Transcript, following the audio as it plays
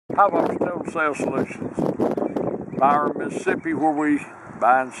How about Total Sales Solutions? Byron, Mississippi, where we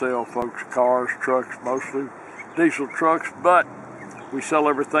buy and sell folks cars, trucks, mostly diesel trucks, but we sell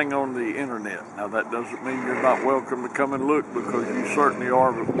everything on the internet. Now that doesn't mean you're not welcome to come and look, because you certainly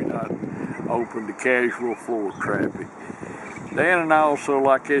are, but we're not open to casual floor traffic. Dan and I also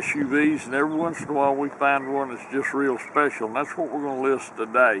like SUVs, and every once in a while we find one that's just real special, and that's what we're going to list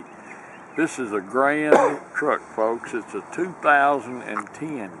today. This is a grand truck, folks. It's a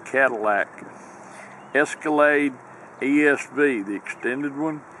 2010 Cadillac Escalade ESV, the extended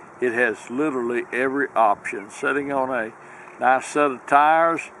one. It has literally every option. Sitting on a nice set of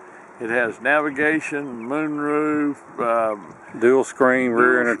tires. It has navigation, moonroof, dual screen,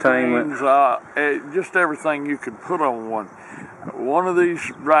 rear entertainment. Just everything you could put on one. One of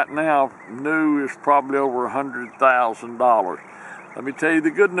these right now, new, is probably over $100,000. Let me tell you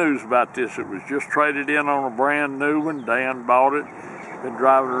the good news about this. It was just traded in on a brand new one. Dan bought it. Been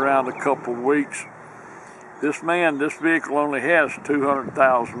driving around a couple of weeks. This vehicle only has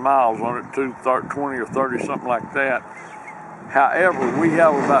 200,000 miles on it, 20 or 30, something like that. However, we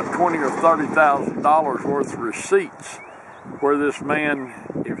have about $20,000 or $30,000 worth of receipts where this man,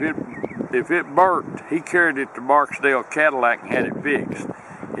 if it burnt, he carried it to Barksdale Cadillac and had it fixed.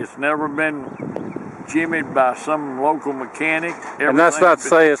 It's never been jimmied by some local mechanic. And that's not to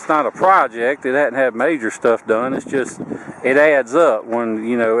say it's not a project. It hadn't had major stuff done. It's just, it adds up when,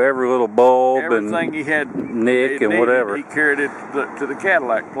 you know, every little bulb everything he had nick and whatever. He carried it to the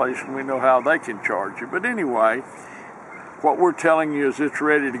Cadillac place, and we know how they can charge you. But anyway, what we're telling you is it's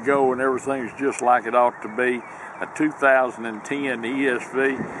ready to go, and everything's just like it ought to be. A 2010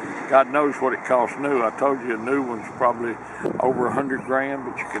 ESV. God knows what it costs new. I told you a new one's probably over 100 grand,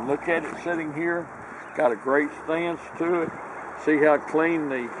 but you can look at it sitting here. Got a great stance to it. See how clean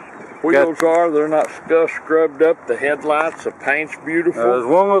the wheels are. They're not scrubbed up. The headlights, the paint's beautiful. There's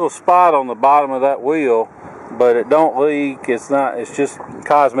one little spot on the bottom of that wheel, but it don't leak. It's not. It's just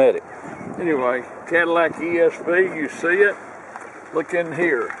cosmetic. Anyway, Cadillac ESV, you see it. Look in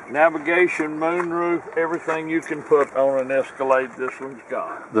here. Navigation, moonroof, everything you can put on an Escalade, this one's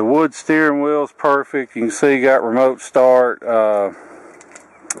got. The wood steering wheel's perfect. You can see you got remote start.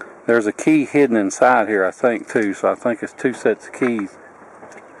 There's a key hidden inside here, I think, too. So I think it's 2 sets of keys.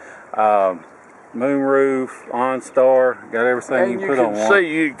 Moonroof, OnStar, got everything you put on one.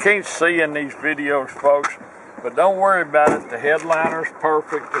 You can't see in these videos, folks, but don't worry about it. The headliner's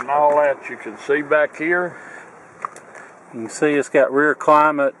perfect and all that. You can see back here. You can see it's got rear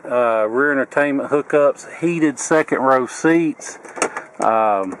climate, rear entertainment hookups, heated second row seats,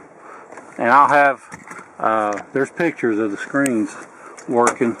 and I'll have, there's pictures of the screens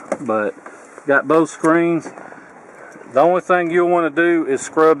working, but got both screens. The only thing you'll want to do is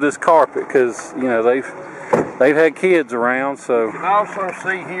scrub this carpet, because you know they've had kids around. So you can also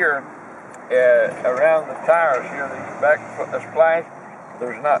see here around the tires here, these back splash.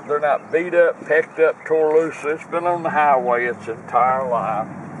 They're not beat up, pecked up, tore loose. It's been on the highway its entire life.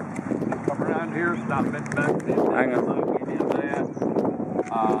 Come around here, it's not been backed in. Hang on. We did that.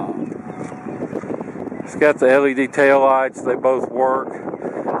 It's got the LED tail lights. They both work.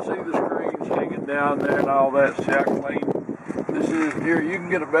 See the screens hanging down there and all that. See how clean this is here. You can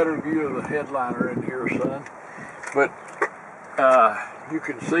get a better view of the headliner in here, son. But you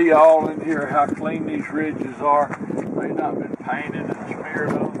can see all in here how clean these ridges are. They've not been painted and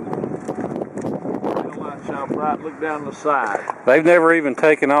smeared on. Lights out bright. Look down the side. They've never even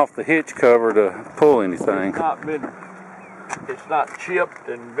taken off the hitch cover to pull anything. It's not chipped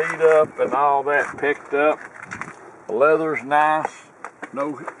and beat up and all that, picked up. The leather's nice.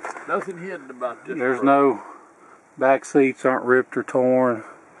 Nothing hidden about this. There's no back seats aren't ripped or torn.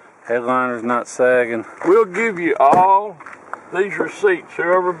 Headliner's not sagging. We'll give you all these receipts.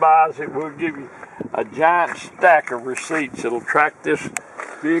 Whoever buys it, we'll give you a giant stack of receipts. It'll track this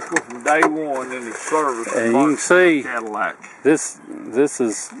vehicle from day one in its service. And you can see Cadillac. This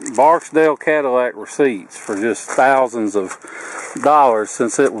is Barksdale Cadillac receipts for just thousands of dollars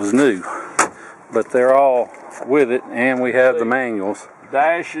since it was new. But they're all with it, and we have the manuals.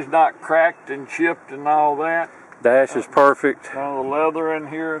 Dash is not cracked and chipped and all that. Dash is perfect. All the leather in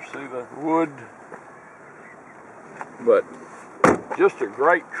here, see the wood. But just a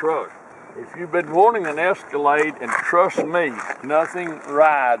great truck. If you've been wanting an Escalade, and trust me, nothing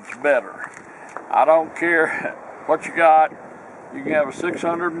rides better. I don't care what you got. You can have a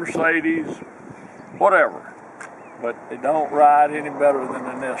 600 Mercedes, whatever. But they don't ride any better than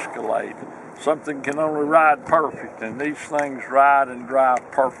an Escalade. Something can only ride perfect, and these things ride and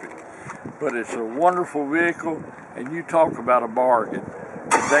drive perfect. But it's a wonderful vehicle, and you talk about a bargain.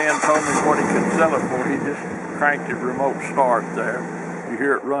 Dan told me what he could sell it for. He just cranked it remote start there. You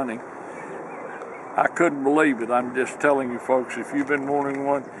hear it running. I couldn't believe it. I'm just telling you folks, if you've been wanting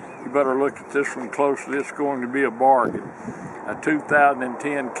one, you better look at this one closely. It's going to be a bargain. A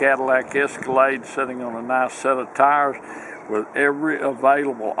 2010 Cadillac Escalade sitting on a nice set of tires with every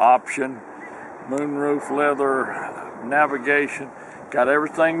available option. Moonroof, leather, navigation. Got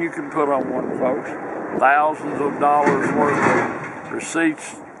everything you can put on one, folks. Thousands of dollars worth of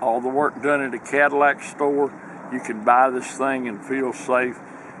receipts. All the work done at a Cadillac store. You can buy this thing and feel safe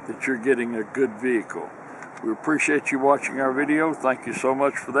that you're getting a good vehicle. We appreciate you watching our video. Thank you so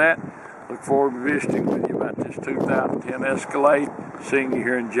much for that. Look forward to visiting with you about this 2010 Escalade, seeing you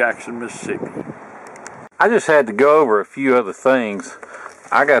here in Jackson, Mississippi. I just had to go over a few other things.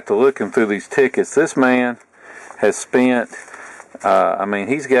 I got to looking through these tickets. This man has spent,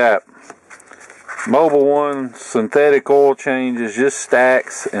 he's got Mobil 1 synthetic oil changes, just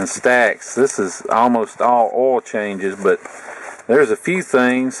stacks and stacks. This is almost all oil changes, but there's a few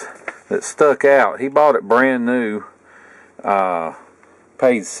things that stuck out. He bought it brand new,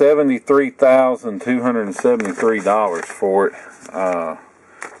 paid $73,273 for it,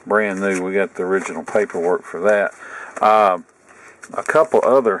 brand new. We got the original paperwork for that. A couple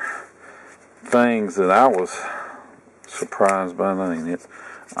other things that I was surprised by.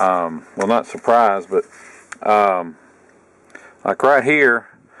 Well, not surprised, but like right here,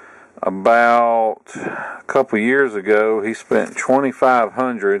 about a couple years ago, he spent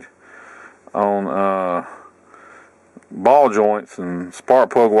 $2,500 on ball joints and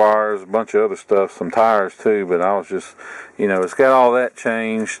spark plug wires, a bunch of other stuff, some tires too. But I was just, it's got all that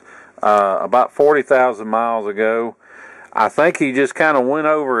changed. About 40,000 miles ago, I think he just kind of went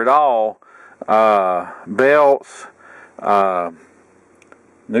over it all. Belts,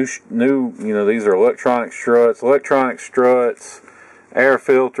 new, these are electronic struts, air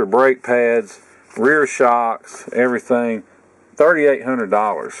filter, brake pads, rear shocks, everything.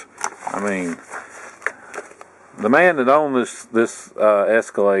 $3,800. The man that owned this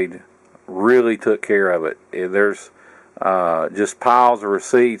Escalade really took care of it. There's just piles of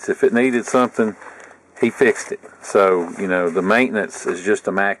receipts. If it needed something, he fixed it. So, the maintenance is just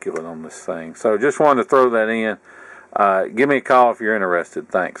immaculate on this thing. So just wanted to throw that in. Give me a call if you're interested.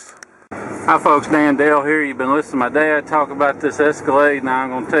 Thanks. Hi folks, Dan Dale here. You've been listening to my dad talk about this Escalade. Now I'm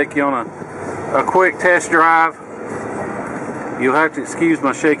going to take you on a quick test drive. You'll have to excuse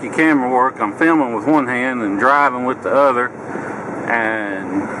my shaky camera work. I'm filming with one hand and driving with the other,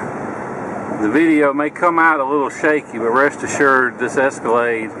 and the video may come out a little shaky, but rest assured this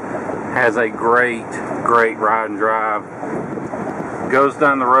Escalade has a great ride and drive. Goes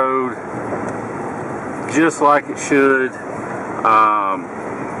down the road just like it should.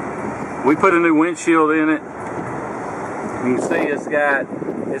 We put a new windshield in it. You can see it's got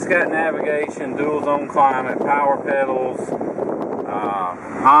navigation, dual zone climate, power pedals,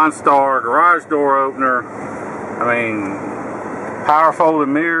 OnStar, garage door opener. Power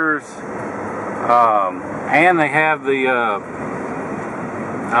folding mirrors, and they have the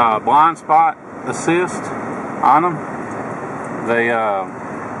blind spot assist on them. They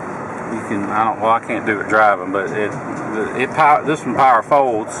I can't do it driving, but this one power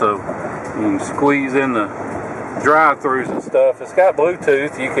folds, so you can squeeze in the drive-throughs and stuff. It's got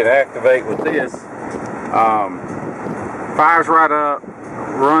Bluetooth you can activate with this. Fires right up,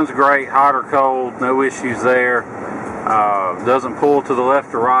 runs great, hot or cold, no issues there. Doesn't pull to the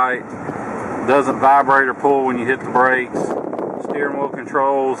left or right, doesn't vibrate or pull when you hit the brakes. Steering wheel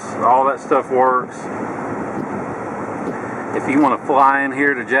controls, all that stuff works. If you want to fly in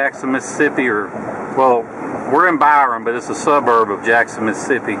here to Jackson, Mississippi, we're in Byron, but it's a suburb of Jackson,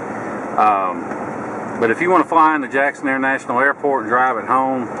 Mississippi. But if you want to fly into Jackson International Airport and drive it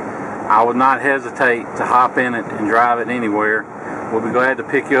home, I would not hesitate to hop in it and drive it anywhere. We'll be glad to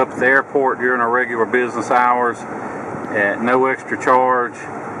pick you up at the airport during our regular business hours at no extra charge.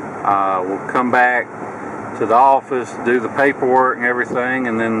 We'll come back to the office, do the paperwork and everything,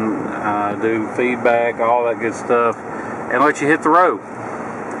 and then do feedback, all that good stuff, and let you hit the road.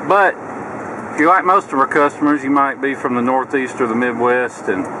 But if you're like most of our customers, you might be from the Northeast or the Midwest,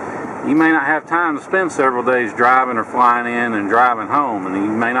 and you may not have time to spend several days driving or flying in and driving home, and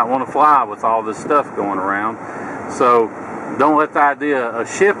you may not want to fly with all this stuff going around. So don't let the idea of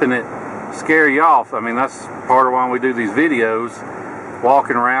shipping it scare you off. That's part of why we do these videos.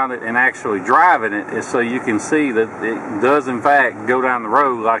 Walking around it and actually driving it is so you can see that it does in fact go down the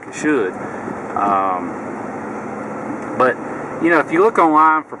road like it should. But if you look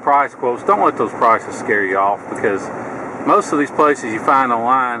online for price quotes, don't let those prices scare you off, because most of these places you find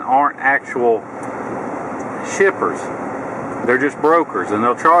online aren't actual shippers. They're just brokers, and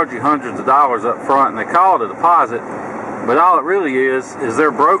they'll charge you hundreds of dollars up front, and they call it a deposit, But all it really is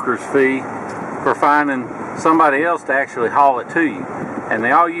their broker's fee for finding somebody else to actually haul it to you. And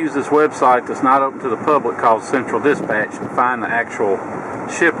they all use this website that's not open to the public called Central Dispatch to find the actual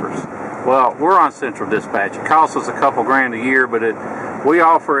shippers. Well, we're on Central Dispatch. It costs us a couple grand a year, but we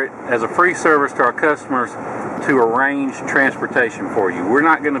offer it as a free service to our customers to arrange transportation for you. We're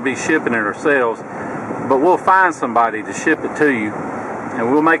not going to be shipping it ourselves, but we'll find somebody to ship it to you,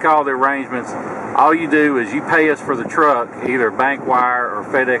 and we'll make all the arrangements. All you do is you pay us for the truck, either bank wire or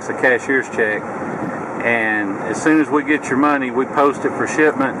FedEx a cashier's check, and as soon as we get your money, we post it for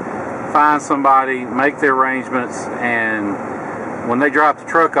shipment, find somebody, make the arrangements, and when they drop the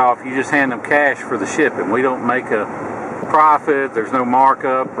truck off, you just hand them cash for the shipping. We don't make a profit. There's no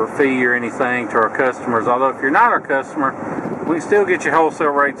markup or fee or anything to our customers. Although if you're not our customer, we can still get you wholesale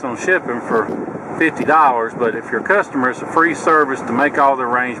rates on shipping for $50, but if you're a customer, it's a free service to make all the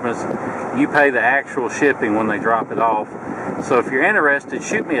arrangements. You pay the actual shipping when they drop it off. So if you're interested,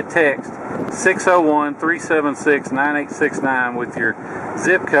 shoot me a text, 601-376-9869 with your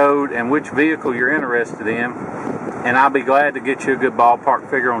zip code and which vehicle you're interested in, and I'll be glad to get you a good ballpark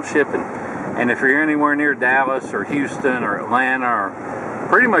figure on shipping. And if you're anywhere near Dallas or Houston or Atlanta or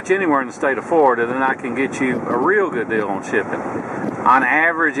pretty much anywhere in the state of Florida, then I can get you a real good deal on shipping. On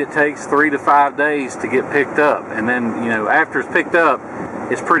average, it takes 3 to 5 days to get picked up, and then, you know, after it's picked up,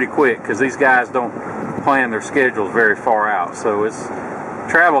 it's pretty quick because these guys don't plan their schedules very far out. So it's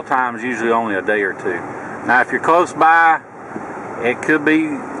travel time is usually only a day or two. Now, if you're close by, it could be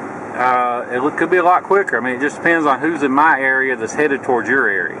a lot quicker. I mean, it just depends on who's in my area that's headed towards your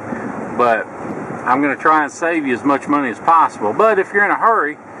area. But I'm going to try and save you as much money as possible. But if you're in a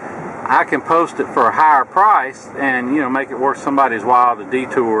hurry, I can post it for a higher price and, you know, make it worth somebody's while to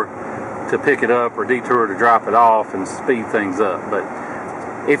detour to pick it up or detour to drop it off and speed things up. But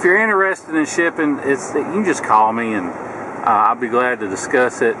if you're interested in shipping, you can just call me and I'll be glad to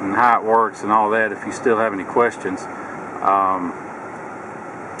discuss it and how it works and all that if you still have any questions.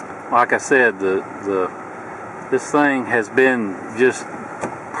 Like I said, this thing has been just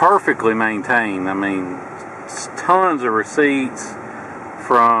perfectly maintained. I mean, tons of receipts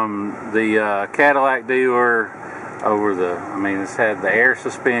from the Cadillac dealer over it's had the air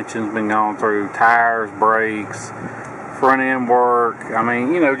suspension's been gone through, tires, brakes, front end work. I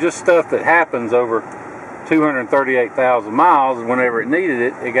mean, you know, just stuff that happens over 238,000 miles, and whenever it needed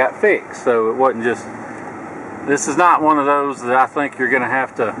it, it got fixed. So it wasn't just, this is not one of those that I think you're going to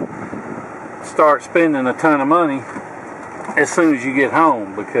have to start spending a ton of money as soon as you get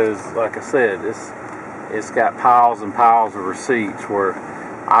home, because like I said, it's got piles and piles of receipts where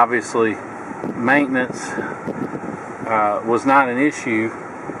obviously maintenance was not an issue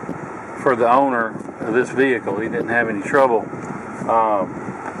for the owner of this vehicle. He didn't have any trouble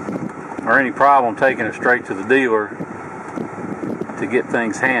or any problem taking it straight to the dealer to get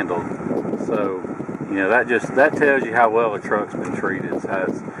things handled. So, you know, that tells you how well the truck's been treated.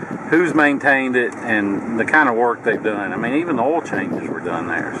 It's who's maintained it and the kind of work they've done. I mean, even the oil changes were done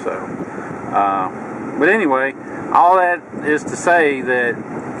there. So, but anyway, all that is to say that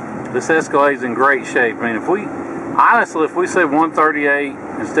this Escalade's in great shape. I mean, if we said 138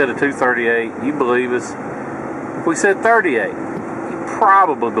 instead of 238, you believe us. If we said 38, you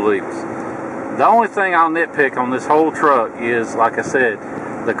probably believe us. The only thing I'll nitpick on this whole truck is, like I said,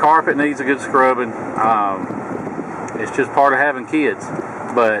 the carpet needs a good scrubbing. It's just part of having kids.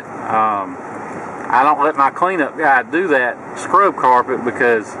 But I don't let my cleanup guy do that scrub carpet,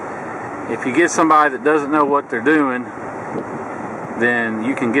 because if you get somebody that doesn't know what they're doing, then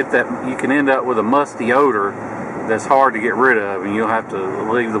you can end up with a musty odor that's hard to get rid of, and you'll have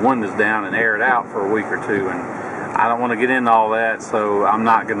to leave the windows down and air it out for a week or two. And I don't want to get into all that, so I'm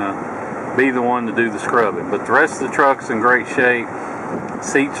not going to be the one to do the scrubbing. But the rest of the truck's in great shape.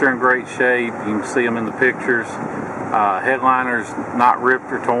 Seats are in great shape. You can see them in the pictures. Headliner's not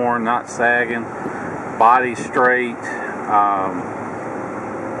ripped or torn, not sagging. Body straight.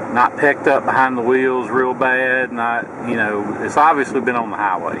 Not pecked up behind the wheels real bad. Not, you know, it's obviously been on the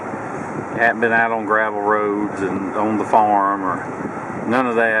highway. It hadn't been out on gravel roads and on the farm or none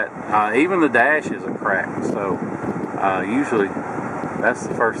of that. Even the dash isn't cracked. So usually that's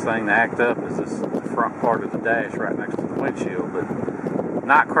the first thing to act up, is this front part of the dash right next to the windshield. But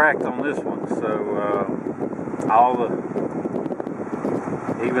not cracked on this one. So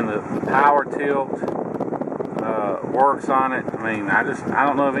even the power tilt works on it. I mean, I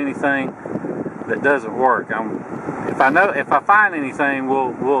don't know of anything that doesn't work. If I find anything,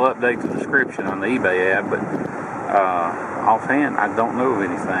 we'll update the description on the eBay ad. But offhand, I don't know of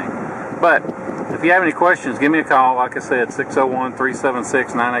anything. But if you have any questions, give me a call. Like I said,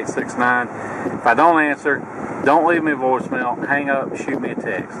 601-376-9869. If I don't answer, don't leave me a voicemail. Hang up, shoot me a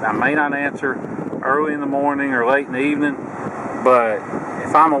text. I may not answer early in the morning or late in the evening, but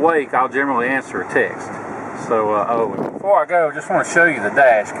if I'm awake, I'll generally answer a text. So, before I go, I just want to show you the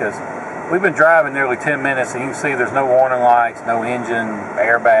dash, because we've been driving nearly 10 minutes, and you can see there's no warning lights, no engine,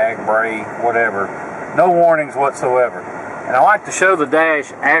 airbag, brake, whatever. No warnings whatsoever. And I like to show the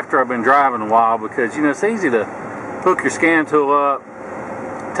dash after I've been driving a while, because, you know, it's easy to hook your scan tool up,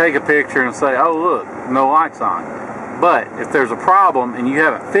 take a picture, and say, oh, look, no lights on. But if there's a problem and you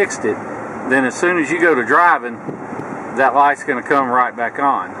haven't fixed it, then as soon as you go to driving, that light's going to come right back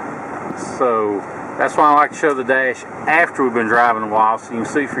on. So that's why I like to show the dash after we've been driving a while, so you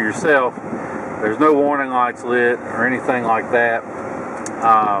can see for yourself there's no warning lights lit or anything like that.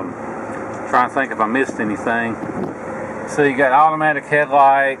 Trying to think if I missed anything. So you got automatic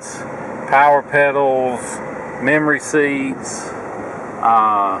headlights, power pedals, memory seats.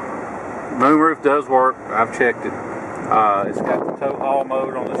 Moonroof does work. I've checked it. It's got the tow haul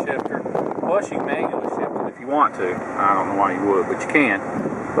mode on the shifter. Plus you can manually shift it if you want to. I don't know why you would, but you can.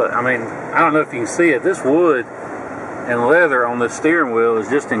 But I mean, I don't know if you can see it. This wood and leather on the steering wheel is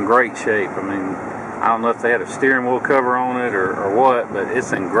just in great shape. I mean, I don't know if they had a steering wheel cover on it or what, but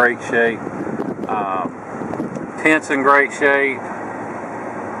it's in great shape. Tent's in great shape.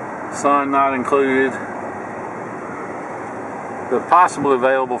 Sun not included. But possibly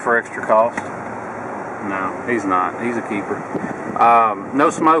available for extra cost. No, he's not. He's a keeper. No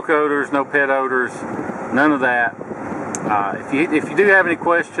smoke odors, no pet odors, none of that. If you do have any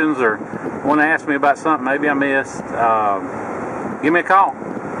questions or want to ask me about something maybe I missed, give me a call.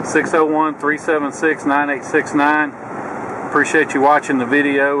 601-376-9869. Appreciate you watching the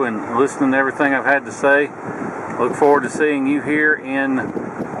video and listening to everything I've had to say. Look forward to seeing you here in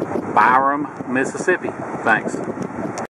Byram, Mississippi. Thanks.